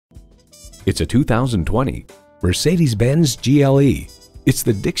It's a 2020 Mercedes-Benz GLE. It's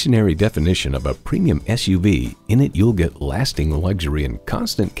the dictionary definition of a premium SUV. In it, you'll get lasting luxury and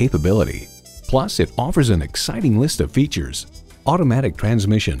constant capability. Plus, it offers an exciting list of features: automatic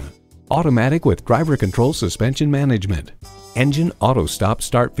transmission, automatic with driver control suspension management, engine auto stop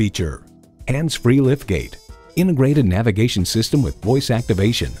start feature, hands-free liftgate, integrated navigation system with voice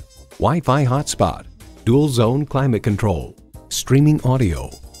activation, Wi-Fi hotspot, dual zone climate control, streaming audio,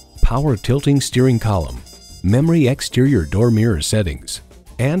 power tilting steering column, memory exterior door mirror settings,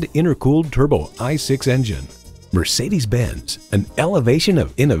 and intercooled turbo i6 engine. Mercedes-Benz, an elevation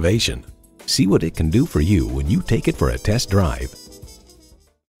of innovation. See what it can do for you when you take it for a test drive.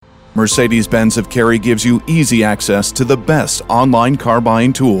 Mercedes-Benz of Cary gives you easy access to the best online car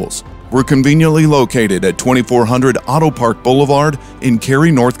buying tools. We're conveniently located at 2400 Auto Park Boulevard in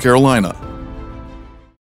Cary, North Carolina.